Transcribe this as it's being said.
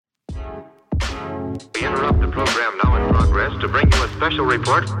We interrupt the program now in progress to bring you a special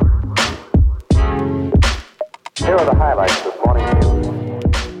report. Here are the highlights this morning's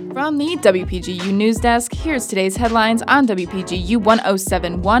news. From the WPGU News Desk, here's today's headlines on WPGU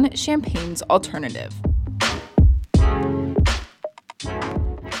 1071, Champaign's Alternative.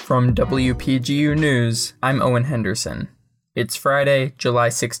 From WPGU News, I'm Owen Henderson. It's Friday, July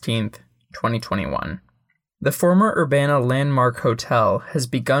 16th, 2021. The former Urbana Landmark Hotel has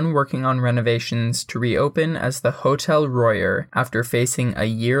begun working on renovations to reopen as the Hotel Royer after facing a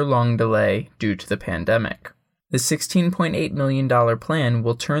year-long delay due to the pandemic. The $16.8 million plan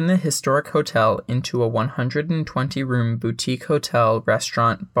will turn the historic hotel into a 120-room boutique hotel,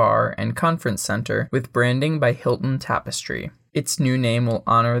 restaurant, bar, and conference center with branding by Hilton Tapestry. Its new name will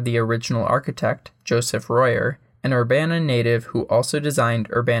honor the original architect, Joseph Royer, an Urbana native who also designed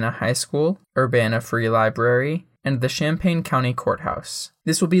Urbana High School, Urbana Free Library, and the Champaign County Courthouse.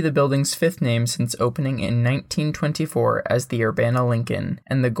 This will be the building's fifth name since opening in 1924 as the Urbana Lincoln,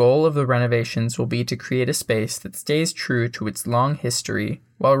 and the goal of the renovations will be to create a space that stays true to its long history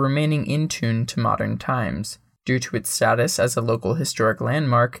while remaining in tune to modern times. Due to its status as a local historic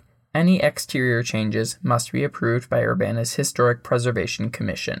landmark, any exterior changes must be approved by Urbana's Historic Preservation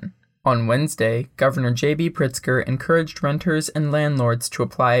Commission. On Wednesday, Governor J.B. Pritzker encouraged renters and landlords to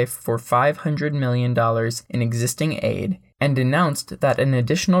apply for $500 million in existing aid and announced that an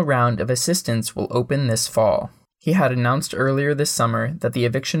additional round of assistance will open this fall. He had announced earlier this summer that the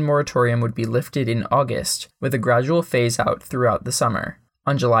eviction moratorium would be lifted in August, with a gradual phase-out throughout the summer.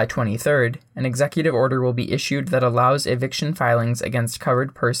 On July 23rd, an executive order will be issued that allows eviction filings against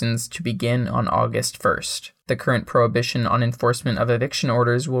covered persons to begin on August 1st. The current prohibition on enforcement of eviction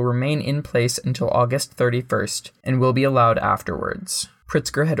orders will remain in place until August 31st and will be allowed afterwards.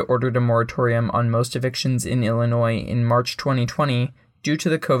 Pritzker had ordered a moratorium on most evictions in Illinois in March 2020 due to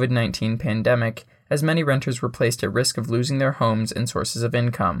the COVID-19 pandemic, as many renters were placed at risk of losing their homes and sources of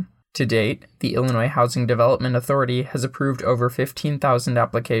income. To date, the Illinois Housing Development Authority has approved over 15,000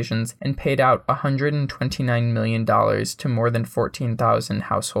 applications and paid out $129 million to more than 14,000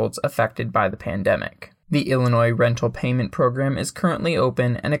 households affected by the pandemic. The Illinois Rental Payment Program is currently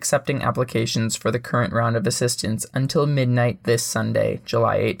open and accepting applications for the current round of assistance until midnight this Sunday,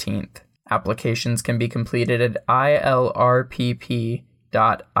 July 18th. Applications can be completed at ilrpp.ihda.org.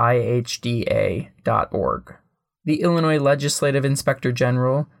 The Illinois Legislative Inspector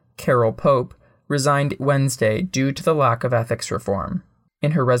General, Carol Pope, resigned Wednesday due to the lack of ethics reform.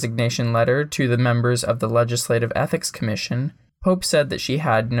 In her resignation letter to the members of the Legislative Ethics Commission, Pope said that she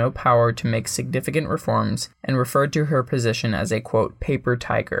had no power to make significant reforms and referred to her position as a, quote, paper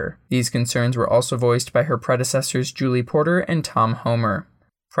tiger. These concerns were also voiced by her predecessors Julie Porter and Tom Homer.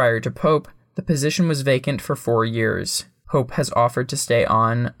 Prior to Pope, the position was vacant for 4 years. Pope has offered to stay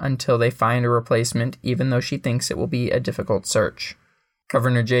on until they find a replacement, even though she thinks it will be a difficult search.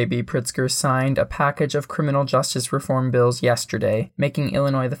 Governor J.B. Pritzker signed a package of criminal justice reform bills yesterday, making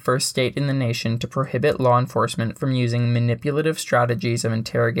Illinois the first state in the nation to prohibit law enforcement from using manipulative strategies of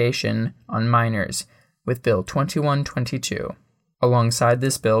interrogation on minors, with Bill 2122. Alongside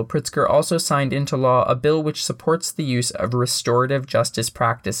this bill, Pritzker also signed into law a bill which supports the use of restorative justice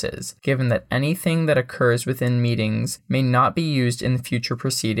practices, given that anything that occurs within meetings may not be used in future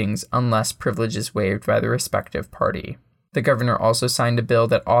proceedings unless privilege is waived by the respective party. The governor also signed a bill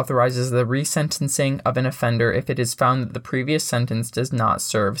that authorizes the resentencing of an offender if it is found that the previous sentence does not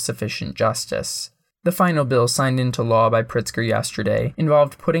serve sufficient justice. The final bill signed into law by Pritzker yesterday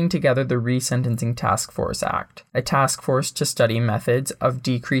involved putting together the Resentencing Task Force Act, a task force to study methods of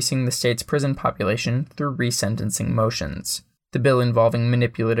decreasing the state's prison population through resentencing motions. The bill involving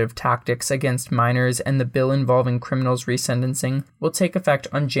manipulative tactics against minors and the bill involving criminals resentencing will take effect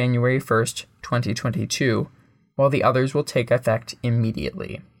on January 1st, 2022, while the others will take effect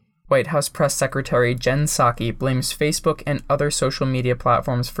immediately. White House Press Secretary Jen Psaki blames Facebook and other social media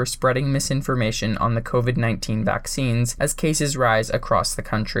platforms for spreading misinformation on the COVID-19 vaccines as cases rise across the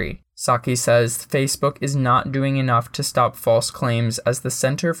country. Psaki says Facebook is not doing enough to stop false claims, as the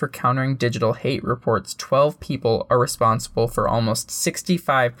Center for Countering Digital Hate reports 12 people are responsible for almost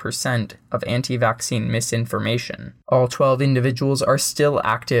 65% of anti-vaccine misinformation. All 12 individuals are still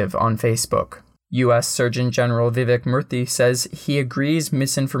active on Facebook. U.S. Surgeon General Vivek Murthy says he agrees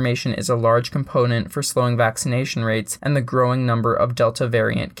misinformation is a large component for slowing vaccination rates and the growing number of Delta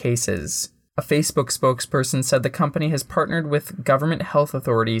variant cases. A Facebook spokesperson said the company has partnered with government health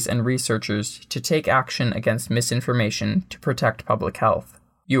authorities and researchers to take action against misinformation to protect public health.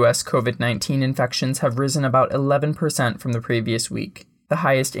 U.S. COVID-19 infections have risen about 11% from the previous week. The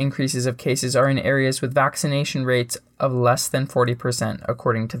highest increases of cases are in areas with vaccination rates of less than 40%,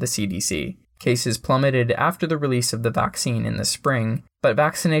 according to the CDC. Cases plummeted after the release of the vaccine in the spring, but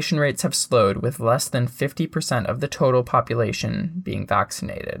vaccination rates have slowed with less than 50% of the total population being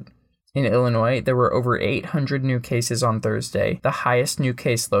vaccinated. In Illinois, there were over 800 new cases on Thursday, the highest new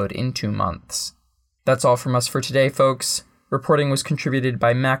caseload in 2 months. That's all from us for today, folks. Reporting was contributed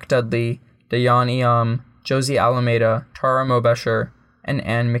by Mac Dudley, Dayan Iam, Josie Alameda, Tara Mobesher, and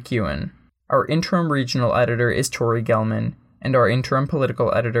Anne McEwen. Our interim regional editor is Tori Gelman, and our interim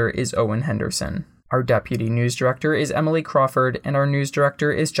political editor is Owen Henderson. Our deputy news director is Emily Crawford, and our news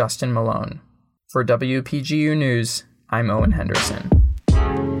director is Justin Malone. For WPGU News, I'm Owen Henderson.